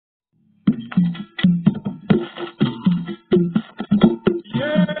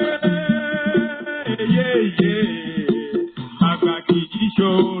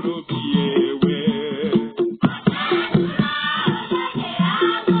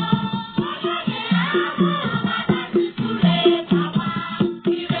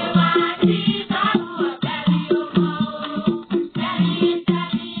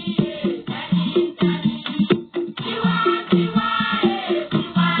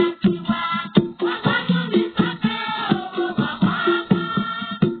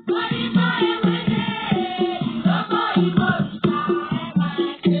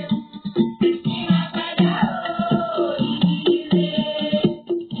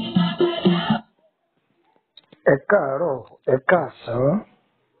Ẹ káàárọ̀, ẹ káàsán,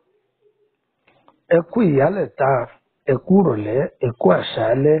 ẹ kú ìyálẹ̀ta, ẹ kú ìrọ̀lẹ́, ẹ kú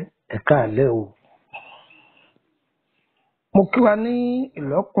àṣálẹ́, ẹ káalẹ́ o. Mo kí wa ní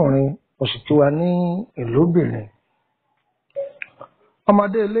ìlọ́kùnrin, mo sì kí wa ní ìlóbìnrin.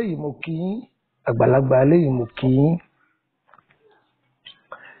 Ọmọdé eléyìí mo kí yín, àgbàlagbà eléyìí mo kí yín.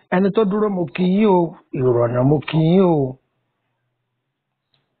 Ẹni tó dúró mo kí yín o, ìrọ̀nà mo kí yín o.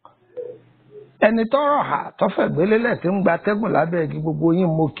 Ẹni tọ́rọ̀ hà tọ́fẹ̀gbélélẹ̀ tí ń gba atẹ́gùn lábẹ́ igi gbogbo yín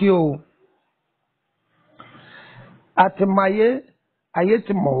mo kí o. A ti mọ ayé, ayé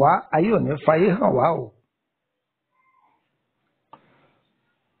ti mọ̀ wá, ayé ò ní fayé hàn wá o.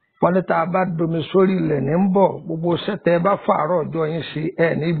 Wọ́n ní tá a bá domi sórí ilẹ̀ ní ń bọ̀, gbogbo sẹ́tẹ̀ bá fàárọ̀ ọjọ́ yín ṣe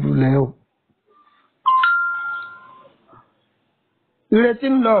ẹ̀ ní ìdúlẹ̀ o. Ìrètí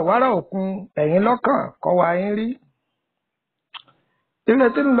ń lọ wàrà òkun, ẹ̀yin lọ́kàn kọ́ wa yín rí.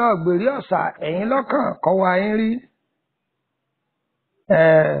 Ìrètí ń lọ gbèrè ọ̀sà, ẹ̀yin lọ́kàn kọ́ wa yín rí.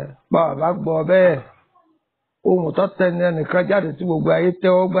 Bàbá gbọ́ bẹ́ẹ̀, ohun tó tẹni ẹnìkan jáde tí gbogbo ayé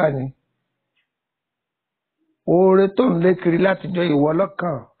tẹ́wọ́ gbà ní. Oore tó ń lé kiri látijọ́ ìwọ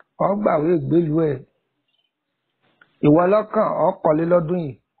lọ́kàn, ọ gbàwé ìgbélú ẹ̀. Ìwọ lọ́kàn ọ kọ́lé lọ́dún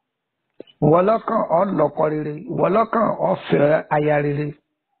yìí. Ìwọ lọ́kàn ọ lọ́kọ rere. Ìwọ lọ́kàn ọ fẹ́ aya rere.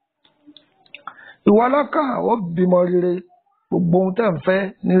 Ìwọ lọ́kàn ó bímọ rere. Gbogbo ohun tẹ́ ń fẹ́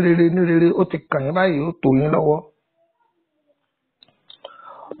ní rere ó ti kàn yín báyìí ó tò yín lọ́wọ́.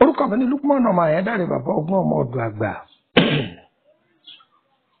 Orúkọ mi ní Lukman ọmọ Àyẹ́dáre bàbá ọgbọ́n ọmọ ọ̀dọ̀ àgbà.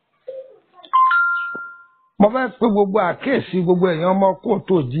 Mo fẹ́ pé gbogbo àkíyèsí gbogbo èèyàn ọmọ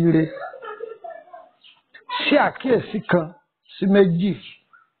kóòtù òjíire sí àkíyèsí kan sí méjì.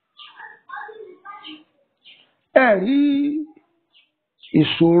 Ẹ rí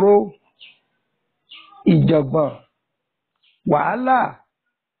ìṣòro, ìjọ̀gbọ̀n, wàhálà,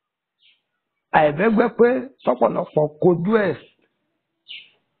 àìbẹ́gbẹ́ pé tọ́pọ̀lọpọ̀ kojú ẹ̀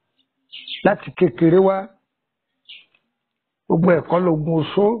láti kékeré wá. Gbogbo ẹ̀kọ́ lógun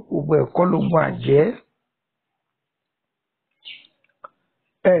oṣó, gbogbo ẹ̀kọ́ lógun àjẹ́.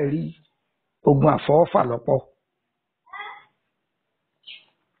 Ẹ rí ogun àfọwọ́fà lọ́pọ̀.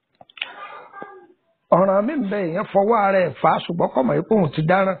 Ọ̀ràn mi ń bẹ èèyàn fọwọ́ ara ẹ̀ fà á ṣùgbọ́n kọ̀mọ̀ yìí pé òun ti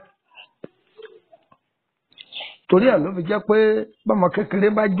dáràn. Torí ẹ̀ ló fi jẹ́ pé bọ́mọ kékeré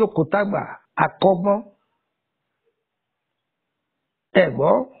bá jókòó tàgbà àkọ́gbọ́n. Ẹ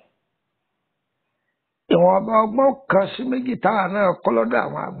gbọ́ ìwọ̀n ọba ọgbọ́n kan sí méjì táwa náà kọ́ lọ́dọ̀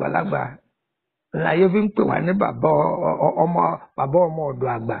àwọn àgbàlagbà láyé fi ń pè wá ní bàbá ọmọ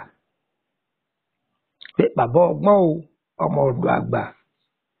ọ̀dọ̀ àgbà. Pé bàbá ọgbọ́n o, ọmọ ọ̀dọ̀ àgbà.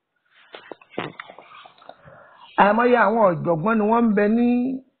 Àìmọye àwọn ọ̀jọ̀gbọ́n ni wọ́n ń bẹ ní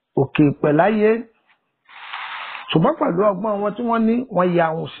òkè ìpẹ̀ láyé. Ṣùgbọ́n pẹ̀lú ọgbọ́n wọn tí wọ́n ní wọ́n ya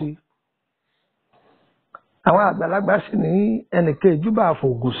ohun sí. Àwọn àgbàlagbà sì ní ẹnìkan ìjúbà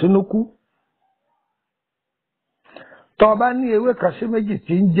àfògùn sínú kú. Tọ́ ọ bá ní ewé kan sí méjì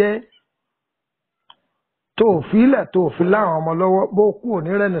tí ń jẹ́ tó fi ilẹ̀ tó fi láwọn ọmọ lọ́wọ́ bó kú òní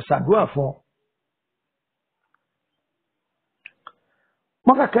rẹ̀ ní ṣàdúrà fún ọ.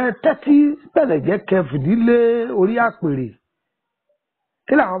 Wọ́n kàkẹ́ tẹ́tí bẹ̀rẹ̀ jẹ́ kẹ́ fìdí lé orí àpèrè.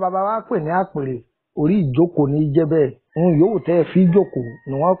 Kí làwọn bàbá wa pè ní àpèrè? Orí ìjókòó ní jẹ́ bẹ́ẹ̀. Ohun yòówù tẹ́ ẹ fi jókòó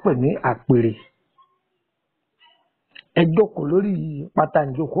ni wọ́n pè ní àpèrè. Ẹ jókòó lórí pátá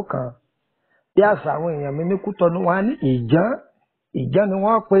ìjókòó kan. Bí àṣà àwọn èèyàn mi ní Kútọ́nù wọn á ní ìjàn ni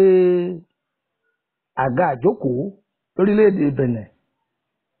wọ́n pe àga àjókòó lórílẹ̀‐èdè Bẹ̀nẹ̀.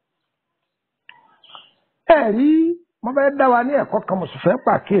 Ẹ rí wọ́n fẹ́ dá wa ní ẹ̀kọ́ kan mo sì fẹ́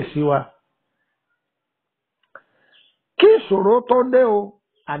pàkíyèsí wa. Kí ìṣòro tó dé o,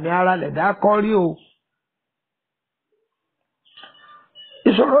 àmì ara lẹ̀dá kọ́ rí o.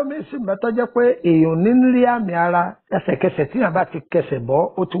 Ìṣòro mi sì mẹ́tọ́ jẹ́ pé èèyàn ní rí àmì ara ẹsẹ̀kẹsẹ̀ tí yàn bá ti kẹsẹ̀ bọ́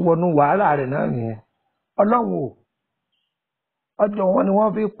ó ti wọnú wàhálà rẹ̀ náà nìyẹn. Ọlọ́run o, ọjọ́ wọn ni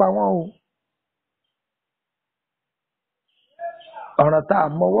wọ́n fi pa wọ́n o. Ọ̀ràn tá a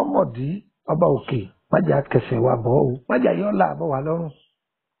mọwọ́ mọ̀dí ọba òkè májà kẹsẹ̀ wa bọ́ o, májà yọ́ là bọ́ wa lọ́rùn.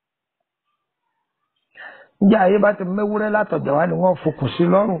 ǹjẹ́ ayé bá ti mẹ́wúrẹ́ látọ̀jà wá ni wọ́n fokùn sí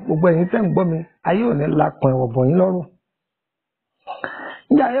lọ́rùn. Gbogbo ẹ̀yin tẹ́ ń gbọ́ mi, ayé ò ní lakùn ẹ̀wọ̀ bọ̀ yín lọ́rùn.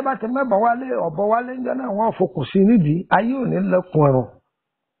 Ǹjẹ́ ayé bá ti mẹ́bọ̀ wálé ọ̀bọ wálé ǹjẹ́ náà wọ́n fokùn sí nídìí, ayé ò ní lẹ́kùn ẹ̀rùn.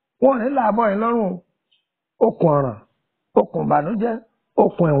 Wọ́n ò ní làbọ̀ yín lọ́rùn. Okùn ọ̀ràn, okùn ìbànújẹ́,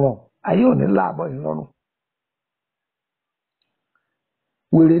 okùn ẹ̀wọ̀n, ayé ò ní làbọ̀ yín lọ́rùn.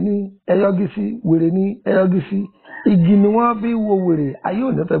 Wèrè ní ẹyọgí sí, wèrè ní ẹyọgí sí. Igi ni wọ́n bí wo wèrè, ayé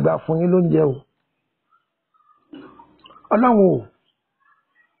ò ní fẹ́ gbà fún yín lóúnjẹ o. Ọlọ́run ò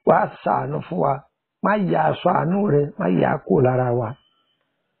wá ṣàánú fún wa, má yà aṣọ àánú rẹ, má yà kó lára wa.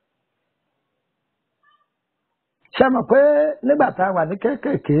 Ṣé mọ̀ pé nígbà tá a wà ní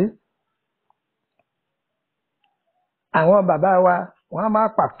kéékèèké, àwọn bàbá wa wọ́n á máa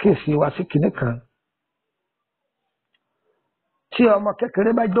pàkíyèsí wa sí kinní kan. Tí ọmọ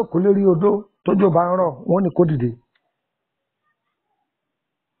kékeré bá jókòó lórí odó tójò bá ń rọ̀, wọ́n ní kó dìde.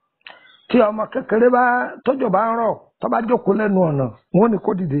 Tí ọmọ kékeré tójò bá ń rọ̀ tó bá jókòó lẹ́nu ọ̀nà, wọ́n ní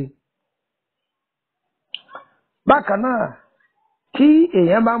kó dìde. Bákan náà, tí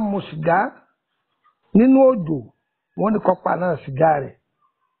èèyàn bá mu sìgá nínú òjò, wọ́n ní kó pa náà sìgá rẹ̀.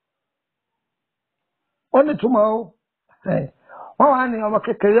 Ó ní túmọ̀ o. Wọ́n wá ní ọmọ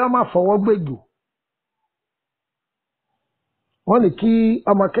kékeré ó má fọwọ́ gbèjò. Wọ́n ní kí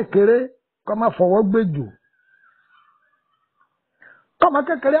ọmọ kékeré kó má fọwọ́ gbèjò. Kọ́mọ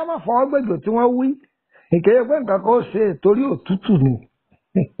kékeré ó má fọwọ́ gbèjò tí wọ́n wí. Ìkéyè pé nǹkan kan ó ṣe torí òtútù ni.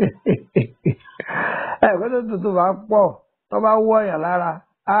 Ẹ̀gbẹ́ tó tutù bá pọ̀ tó bá wọ́ èèyàn lára.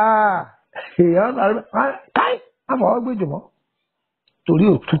 Èèyàn sáré káì má fọwọ́ gbèjò mọ́ torí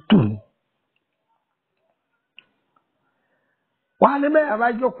òtútù ni. Wọ́n á ní bẹ́ẹ̀ bá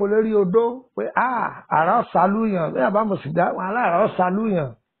jókòó lórí odó pé àrà ọ̀sálúyàn bẹ́ẹ̀ bá mọ̀ sìgá wọn aláàrá ọ̀sálúyàn.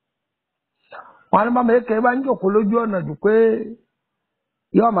 Wọ́n á ní bámu èké bá ń jókòó lójú ọ̀nà jù pé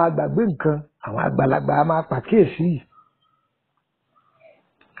yóò máa gbàgbé nǹkan, àwọn àgbàlagbà á máa pàkíyèsí.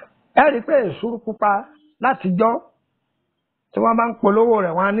 Ẹ rí i pé èsúrú pupa látijọ́ tí wọ́n bá ń polówó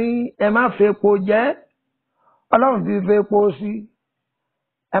rẹ̀ wọ́n á ní ẹ má fi epo jẹ, Ọlọ́run ti fi epo sí.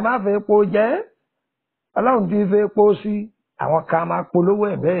 Ẹ má fi epo jẹ, Ọlọ́run ti fi epo sí. Àwọn kan máa polówó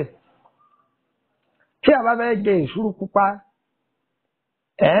ẹ̀ bẹ́ẹ̀. Tí a bá fẹ́ jẹ èsúrú pupa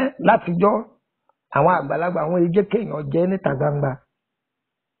látijọ́, àwọn àgbàlagbà àwọn èjé kéèyàn jẹ níta gbangba.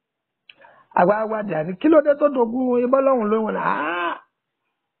 Àgbàlagbà dàní kí ló dé tó dogun ibọ́ lọ́hùn lóhùn náà.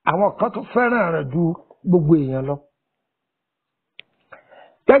 Àwọn kan tó fẹ́ràn rẹ̀ ju gbogbo èèyàn lọ.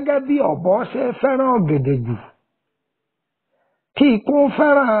 Gẹ́gẹ́ bí ọ̀bọ ṣe fẹ́ràn ọ̀gẹ̀dẹ̀ jù, tí ikún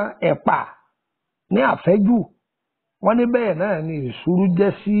fẹ́ràn ẹ̀pà ní àfẹ́jù, wọ́n ní bẹ́ẹ̀ náà ni èsúrú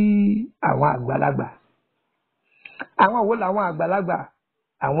jẹ́ sí àwọn àgbàlagbà. Àwọn wo làwọn àgbàlagbà?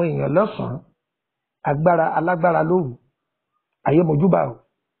 Àwọn èèyàn lọ́sàn-án, alágbára lóru, ayé mojúbà o.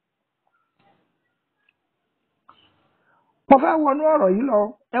 Mo fẹ́ wọnú ọ̀rọ̀ yìí lọ,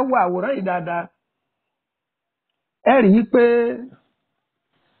 ẹ wo àwòrán yìí dáadáa. Ẹ rí i pé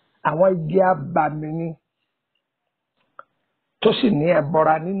àwọn igi abàmì ni tó sì ní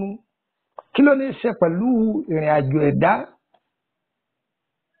ẹbọra nínú. Kí ló ní í ṣe pẹ̀lú ìrìn àjò ẹ̀dá?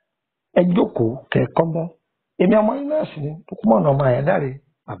 Ẹ jókòó kẹ́kọ̀ọ́ mọ́. Èmi ọmọ yín náà sì ni tó kú mọ̀nà ọmọ àyẹ̀dáre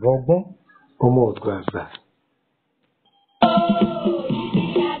bàbá ọgbọ́n ọmọ ọ̀dọ́ àgbà.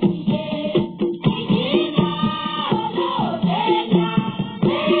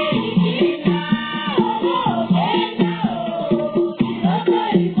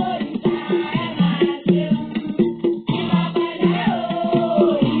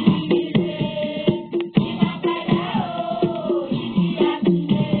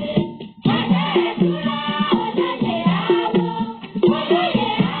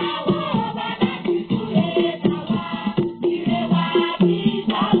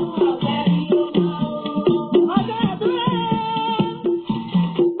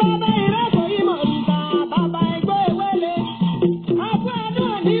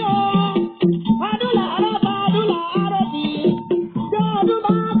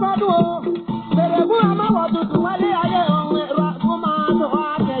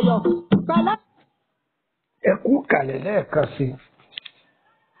 Ẹ kú kàlẹ̀ lẹ́ẹ̀kan sí i.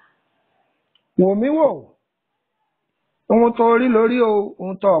 Wò mí wò, ohun tó rí lórí o,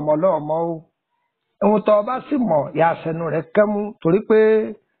 ohun tó ọmọ lọ́ọ̀mọ́ o, ohun tó ọba sì mọ̀ ya sẹnu rẹ̀ kẹ́mú torí pé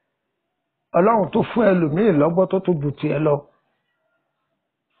Ọlọ́run tó fún ẹlòmíì lọ́gbọ́n tó tó ju tiẹ̀ lọ.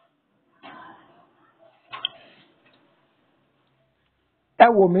 Ẹ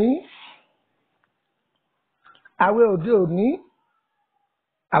wò mí, àwa òde òní,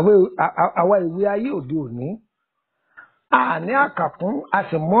 àwa ìwé ayé òde òní, a ní àkàkún, a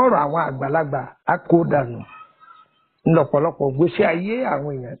sì mú ọ̀rọ̀ àwọn àgbàlagbà a kó dànù. Lọ́pọ̀lọpọ̀ gbésí ayé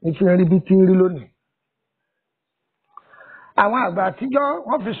àwọn èèyàn ní fi ń rí bí tí ń rí lónìí. àwọn àgbà àtijọ́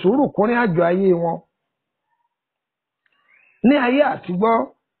wọ́n fi sùúrù kúnrín àjò ayé wọn. Ní ayé àtijọ́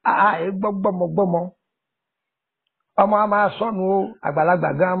àìgbọ́ gbọ́mọgbọ́mọ ọmọ a máa sọnù o àgbàlagbà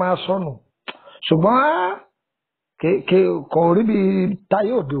gan a máa sọnù ṣùgbọ́n kò rí bí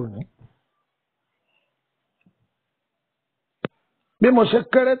táyé òde òní. Bí mo ṣe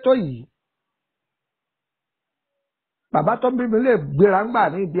kéré tó yìí bàbá tó bí mi lè gbéra ńgbà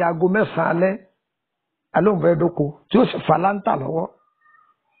ní ibi aago 9 alẹ́ alóhùnfẹ́ dóko tí ó sì fa láńtà lọ́wọ́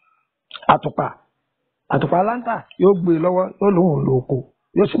àtùpà láńtà yóò gbé lọ́wọ́ yóò lóhùn lóko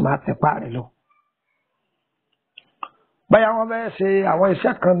yóò sì máa tẹ̀pá rẹ̀ lọ. Báyà wọn fẹ́ ṣe àwọn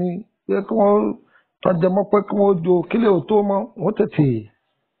iṣẹ́ kan ni pé kí wọ́n tọ́jú mọ́ pé kí wọ́n jo kílẹ̀ ò tó mọ́ wọ́n tètè.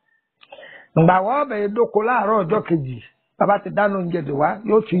 Ìgbà wọ́n bẹ̀rẹ̀ dóko láàárọ̀ ọjọ́ kejì bàbá ti dáná oúnjẹ dè wá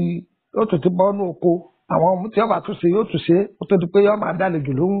yóò tún ti bọ́ nú oko àwọn ọmọ tí ọba tún ṣe yóò tún ṣe ó tó di pé yóò máa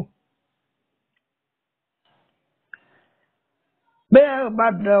dálejò lóhùn. Bẹ́ẹ̀ bá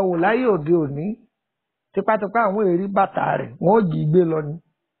dán wò láyé òde òní tipátipá àwọn èrí bàtà rẹ̀ wọ́n ó jí gbé lọ ni.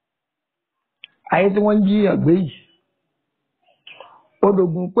 Ayé tí wọ́n ń jí àgbé yìí ó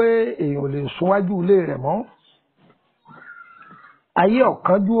dogun pé èèyàn ò lè súnwájú ilé rẹ̀ mọ́. Ayé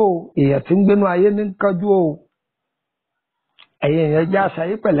ọ̀kánjú o èèyàn tí ń gbénú ayé ní kánjú o ẹ̀yin èèyàn já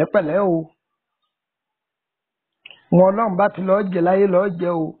ṣayé pẹ̀lẹ́pẹ̀lẹ́ o. Wọn Ọlọ́run bá ti lọ́ọ́ jẹ láyé lọ́ọ́ jẹ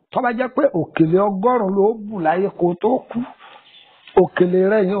o tó bá jẹ́ pé òkèlè 100 ló bù láyé kó tó kú òkèlè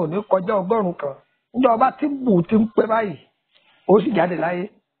rẹ̀ yẹn ò ní kọjá 100 kan níjọ́ ọba tí bù ti ń pé báyìí ó sì jáde láyé.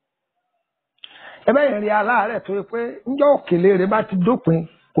 Ẹbẹ́ yẹn rí aláàárẹ̀ tó yẹ pé níjọ́ òkèlè rẹ̀ bá ti dópin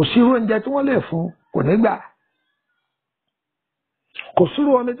kò sí irú oúnjẹ tí wọ́n lè fún kò ní gbà kò sí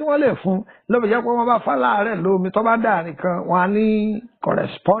irú omi tí wọ́n lè fún lọ́bẹ̀ jẹ́ pé wọ́n bá fá láàárẹ̀ lómi tó bá dà nìkan wọn á ní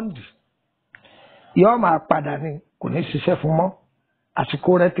correspond yóò máa padà ní kò ní ṣiṣẹ́ fún mọ́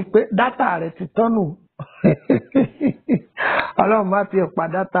àsìkò rẹ̀ ti pé dátà rẹ̀ ti tọ́nù Ọlọ́run má ti pa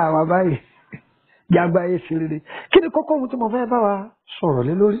dátà wa báyìí jágbá yé ṣe rere. Kí ni kókó ohun tí mo fẹ́ bá wa sọ̀rọ̀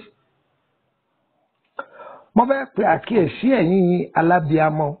lé lórí? Mo fẹ́ pe àkíyèsí ẹ̀yin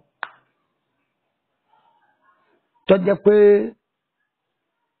alábíamọ tó jẹ́ pé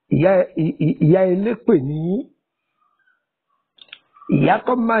ìyá elépè ní ìyá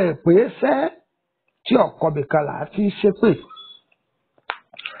tó máa ń pè é sẹ́ tí ọkọ bìkan là á ti ṣépè.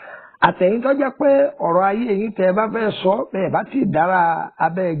 Àtẹ̀yìn tó jẹ́ pé ọ̀rọ̀ ayé yín tẹ́ ẹ bá fẹ́ sọ bẹ́ẹ̀ bá ti dára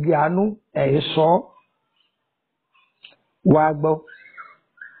abẹ́ igi àánú ẹ̀ sọ wá gbọ́.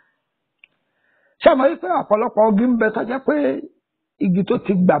 Ṣé àmọ́ wípé ọ̀pọ̀lọpọ̀ igi ń bẹ tó jẹ́ pé igi tó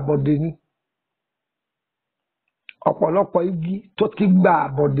ti gbà bọ̀dé ni ọ̀pọ̀lọpọ̀ igi tó ti gbà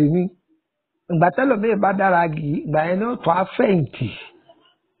bọ̀dé ni ìgbà tẹ́lòmíì bá dára igi ìgbà yẹn ni ó tún á fẹ̀yìntì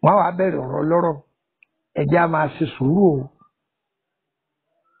wọ́n wá bẹ̀rẹ̀ ọ̀rọ̀ lọ́rọ̀ ẹ̀jẹ̀ á máa ṣe sùúrù o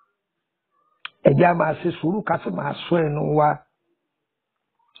ẹ̀jẹ̀ á máa ṣe sùúrù ká sì máa sọ ẹnu wa.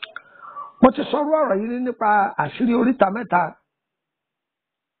 Mo ti sọ̀rọ̀ ọ̀rọ̀ yìí nípa àṣírí oríta mẹ́ta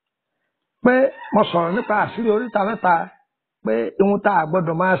pé mo sọ̀rọ̀ nípa àṣírí oríta mẹ́ta pé ohun tá a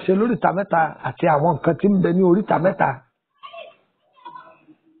gbọ́dọ̀ máa ṣe lóríta mẹ́ta àti àwọn nǹkan tí ń bẹ ní oríta mẹ́ta.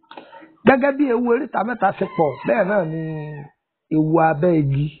 Gẹ́gẹ́ bí ewu oríta mẹ́ta ṣe pọ̀ bẹ́ẹ̀ náà ni ewu abẹ́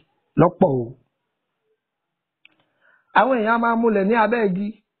igi lọ́pọ̀ o. Àwọn èèyàn máa múlẹ̀ ní abẹ́ igi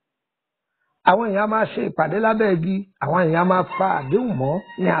àwọn èèyàn máa ṣe ìpàdé lábẹ́ igi àwọn èèyàn máa fa àdéhùn mọ́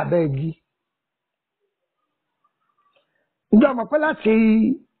ní abẹ́ igi. Ǹjẹ́ o mọ̀ pé láti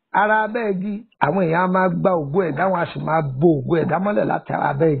ara abẹ́ igi àwọn èèyàn máa gba ògo ẹ̀dá wọn a sì máa bo ògo ẹ̀dá mọ́lẹ̀ láti ara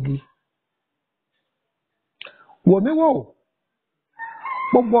abẹ́ igi. Wò mí wò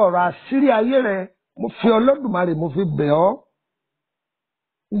gbogbo ọ̀rọ̀ àṣírí ayé rẹ mo fi Olódùmarè mo fi bẹ̀ ọ́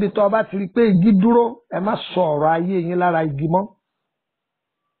níbi tó o bá ti rí i pé igi dúró ẹ má sọ ọ̀rọ̀ ayé yín lára igi mọ́.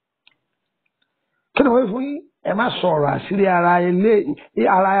 Kí ni wọ́n fún yín ẹ má sọ ọ̀rọ̀ àṣírí ara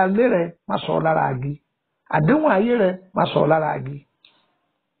ilé rẹ má sọ ọ́ lára igi àdéhùn ayé rẹ má sọ ọ́ lára igi.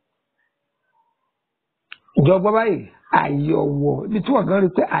 Ìjọ gbọ́ báyìí ààyè ọ̀wọ̀ ibi tí wọ́n gan rí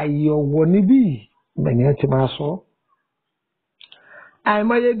pé ààyè ọ̀wọ̀ níbí ìbẹ̀yẹn ti máa sọ.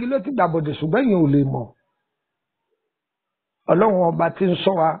 Àìmọye igi ló ti gbàbọ̀dẹ̀ ṣùgbọ́n èèyàn ò lè mọ̀. Ọlọ́run ọba tí ń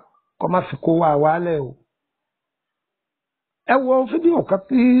sọ wa kó má fi kó wa wálẹ̀ o. Ẹ wo fídíò kan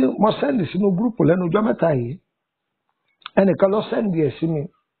tí mo sẹ́ndì sínú gúrùpù lẹ́nu ọjọ́ mẹ́ta yìí ẹnìkan ló sẹ́ndì ẹ̀ sí mi.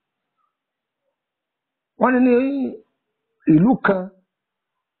 Wọ́n ní ìlú kan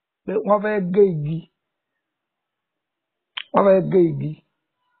pé wọ́n fẹ́ gé igi. Wọ́n fẹ́ gé igi.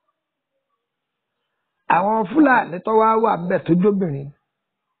 Àwọn Fúlàní tó wá wà ńbẹ̀ tó jóbìnrin.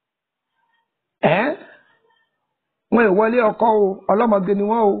 Wọ́n ìwọlé ọkọ o ọlọ́mọge ni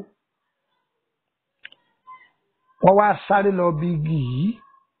wọ́n o. Wọ́n wá sáré lọ bí igi yìí.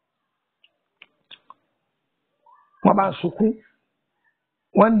 wọ́n bá ń sunkún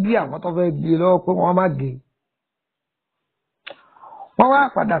wọ́n ń dí àwọn tó fẹ́ gbé lọ́wọ́ pé wọ́n má gé wọ́n wá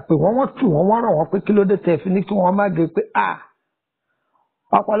padà pé wọ́n tù wọ́n rọ̀ wọ́n pé kí ló dé tẹ̀ fi ní kí wọ́n má gé pé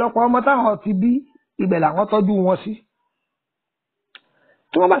ọ̀pọ̀lọpọ̀ ọmọ táwọn ti bí ibẹ̀ làwọn tọ́jú wọn sí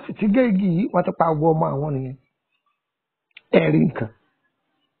tí wọ́n bá sì ti gé igi yìí wọ́n ti pa gbogbo ọmọ àwọn nìyẹn ẹ̀rí nǹkan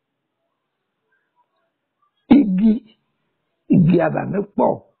igi àbàmì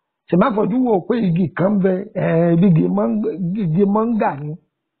pọ̀ ṣe má fojú wo pé igi kan bẹ igi mọ́ngà ni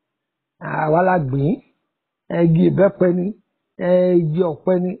àwa la gbìn igi ìbẹ́pẹ ni igi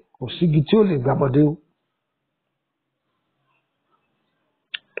ọ̀pẹ ni kò sígi tí ó lè gbàbọ̀dé o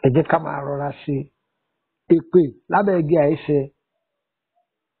ẹ jẹ́ ká máa rọra ṣe èpè lábẹ́ igi àìṣe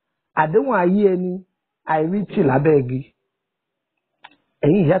àdéhùn ayé ẹni àìrítì lábẹ́ igi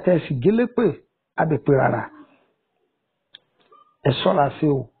ẹ̀yin ìyá tẹ́ sì gélépè àbẹ̀pẹ̀ rárá ẹ ṣọ́ra sí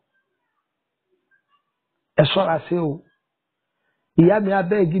o ẹ ṣọ́ra sí o ìyá mi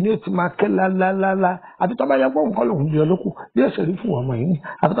abẹ́ igi ni ó ti máa ké lálálálá àti tó bá yẹ pé nǹkan lòun yọ lókù bí ó ṣe rí fún ọmọ yìí ni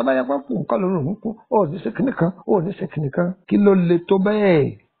àti tó bá yẹ pé nǹkan lòun kú ó ní ṣe kinní kan ó ní ṣe kinní kan kí ló le tó bẹ́ẹ̀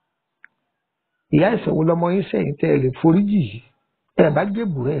ìyá ìṣòwò lọmọ yín sẹ́yìn tẹ́ ẹ lè foríjì yìí ẹ bá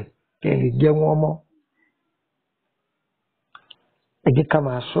jébù rẹ̀ tẹ́ ẹ lè jẹ wọn mọ́ ẹ jẹ́ ká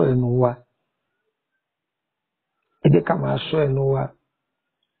máa ṣọ́ ẹnu wa ẹ jẹ́ ká máa ṣọ́ ẹnu wa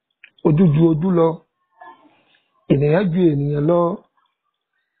ojú ju ojú lọ ènìyàn ju ènìyàn lọ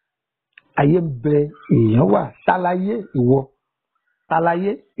ayé ń bẹ èèyàn wà táláyé ìwọ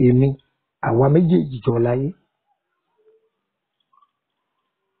táláyé èmi àwa méjèèjì jọ láyé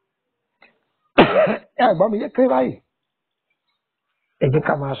ẹ̀gbọ́n mi yé kéré báyìí ẹ jẹ́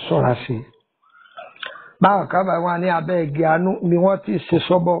ká máa ṣọ́ra sí i báwọn kan bá wà ní abẹ́ igi àánú ni wọ́n ti ṣe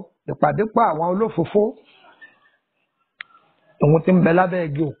sọ́bọ̀ ìpàdé pa àwọn olófòfó òun ti ń bẹ lábẹ́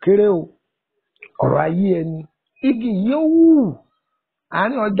igi òkèrè o ọ̀rọ̀ ayé ẹni igi yóò wù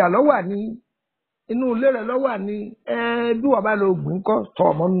àárín ọjà lọ́wà ní inú ilé rẹ̀ lọ́wà ní bí wọ́n bá lọ gbìn kọ́ tọ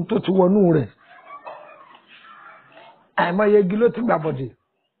ọmọ tó ti wọnú rẹ̀ àìmọye igi ló ti gbàbọ̀dè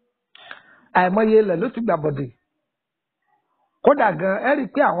àìmọye ilẹ̀ ló ti gbàbọ̀dè kódà gan ẹ rí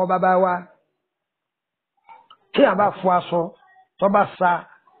i pé àwọn bàbá wa tí a bá fọ aṣọ tó bá sa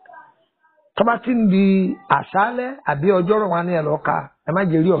tó bá ti ń di àṣálẹ́ àbí ọjọ́rọ̀ wọn ni ẹ lọ ka ẹ má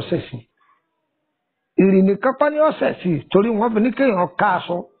jẹ́ rí ọ̀sẹ̀ sí ìrìn nìkan pa ní ọ̀sẹ̀ sí torí wọ́n fi ní kéèyàn ká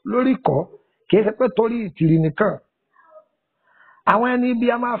aṣọ lórí ìkọ́ kì í ṣe pé torí ìtìrì nìkan àwọn ẹni bí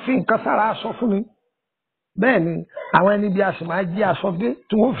a máa fi nǹkan sára aṣọ fún mi bẹ́ẹ̀ ni àwọn ẹni bí a sì máa jí aṣọ gbé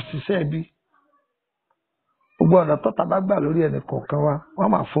tí wọ́n fi ṣiṣẹ́ bí gbogbo ọ̀nà tọ́ta bá gbà lórí ẹnì kọ̀ọ̀kan wa wọ́n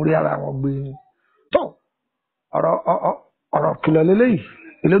máa forí ara wọn gbé ni tó ọ̀rọ̀ kìlọ̀ lélẹ́yìí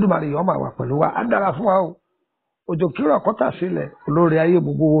Elédùmarè yóò máa wà pẹ̀lú wa á dára fún wa o òjò kírọ̀ kọ́tà sílẹ̀ olórí ayé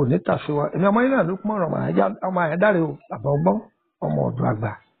gbogbo wo ní tàṣí wa èmi ọmọ yín náà ló pọ̀ ọmọ àyẹ̀dáre o bàbá ọgbọ́n ọmọ ọ̀dọ́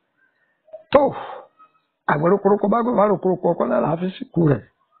àgbà tó àgbẹ̀rù koroko bá gbọ́ bàrò koroko ọkọ náà láàfin sìnkú rẹ̀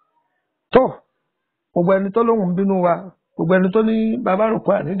tó gbogbo ẹni tó lóhùn bínú wa gbogbo ẹni tó ní bàbá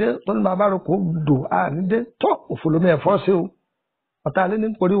rògbò ànídé tó ní bàbá rògbò dò ànídé tó òfò lómi ẹ̀fọ́ sí o ọ̀tá alẹ́ ní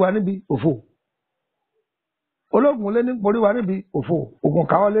porí wa níbi òfò ológun lé ní porí wa níbi òfò ogun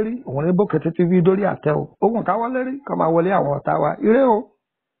káwọ́ lérí òun ní bókè títí bí dórí àtẹ o ogun káwọ́ lérí kọ́ máa wọlé àwọn ọ̀tá wa ire o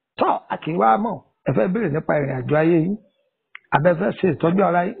tọ́ àkìwá mọ̀ ẹ fẹ́ béèrè nípa ìrìn àjò ayé yín abẹ́fẹ́ ṣe ìtọ́jú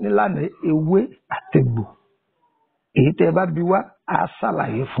ara yín nílànà ewé àtẹ̀gbò èyí tẹ́ ẹ bá bi wá á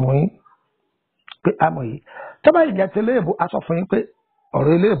ṣàlàyé fún yín pé àmọ̀ yìí tọ́ba ìjà ti léèbó a sọ fún yín pé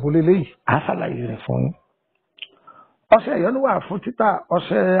ọ̀rọ̀ eléèbó lélẹ́yìí á ṣàlàyé rẹ̀ fún yín ọṣẹ ìyọnu wà fún títà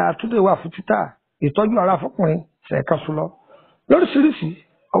ọṣẹ àtúndè wà fún títà ìtọ́jú ara fọkùnrin ṣẹ̀ka sùlọ lóríṣiríṣi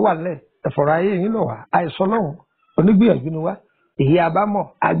ọwọ́ àlẹ́ ẹ̀fọ̀rọ̀ ayé yín lọ wá àìsàn lọ́hùn onígbìyànjú ni wá èyí abámọ̀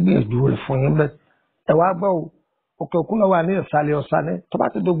agbìyànjú rẹ̀ fún yín bẹ́ẹ̀ ẹ̀ wá gbọ́ o òkè òkun lọ́wọ́ ní ìsàlẹ̀ ọ̀sánẹ́ tó bá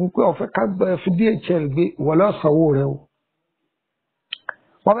ti dogun pé ọ̀fẹ́ ká gbọ́ fi DHL gbé ìwọlé ọ̀sánwó rẹ o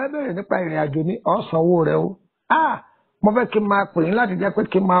mo fẹ́ bẹ̀rẹ̀ nípa ìrìn àjò ní ọ̀sánwó rẹ o mo fẹ́ kí n máa pè yín láti jẹ́ pé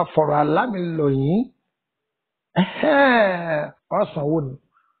kí n máa fọ̀rọ̀ àlámì lọ yín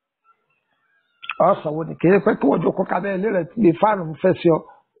ọ̀sánwó ni kì í pẹ́ kí wọ́n jókòó kábẹ́ ilé rẹ̀ tí fáànù ń fẹ́ sí ọ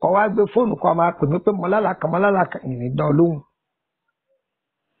kọ́ wá gbé fóònù kọ́ máa pè mí pé mọ́lálàkà ìrìn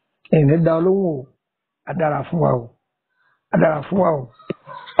dán olóhùn o adára fún wa o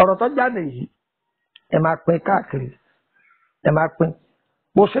ọ̀rọ̀ tó jáde yìí ẹ máa pín káàkiri ẹ máa pín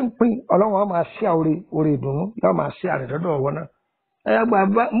bó ṣe ń pín ọlọ́run á máa ṣí orí ìdùnnú yóò máa ṣí àrẹ̀dọ́dọ̀ ọwọ́ náà ẹ gbà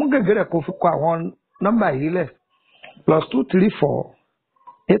mú gègé rẹ̀ kó fi kọ àwọn nọ́mbà yìí lẹ̀ +234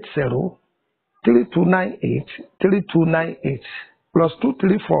 80 3298 3298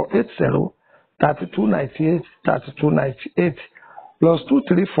 +234 80 3298 3298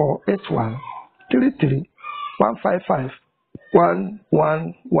 +234 81 33 155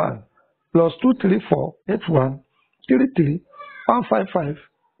 111 plus 234 81 33 155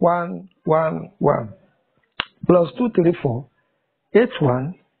 111 plus 234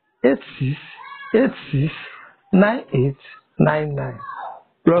 81 86 86 98 99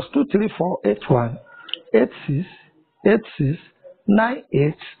 plus 234 81 86 86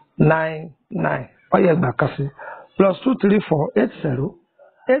 98 99. Oye gba kasi plus 234 80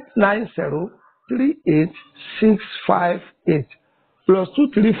 890 38658 plus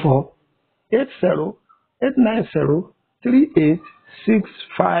 234 80 890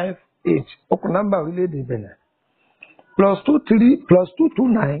 38658. Okun number orílẹ̀-èdè Benin. Plus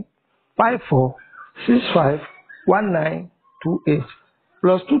 229 54 65 1928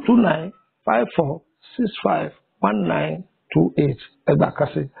 plus 229 54 65 1928. Ẹgbà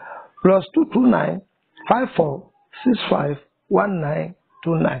kasi plus 229 54 65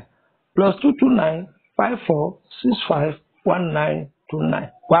 1929 plus 229 54 65 1929.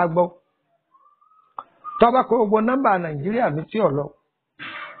 Wàá gbọ́. Tọ́ba kó gbogbo nọ́mbà Nàìjíríà mi tí ò lọ.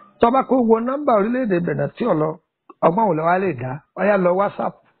 Tọ́ba kó gbogbo nọ́mbà orílẹ̀-èdè Benin tí ò lọ. Ọgbọ́n wò lè wá lè dá. Ọ̀yá lọ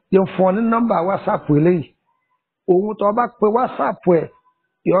WhatsApp. Yóò fún ọ ní nọ́mbà WhatsApp eléyìí. Òun tó bá pe WhatsApp ẹ̀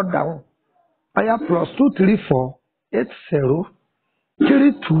yóò dáhùn. Ọ̀yá plus 234 80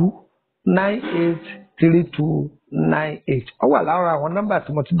 32 98 3298. Ó wà lára àwọn nọ́mbà tí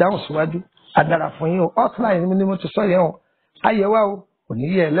mo ti dáhùn síwájú. Àdàrà fún yín o. Hotline mi ni mo ti sọ yẹn o. Ayẹ̀wá o. Kò ní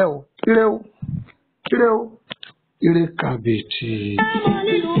yẹ ẹ lẹ́ o. Ire o. Ire o. Ire kàbìtì.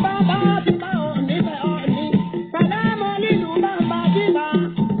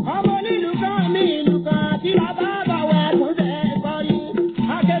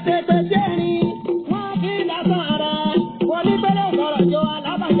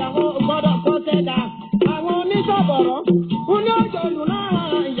 Àwọn oníṣòbọ̀rọ̀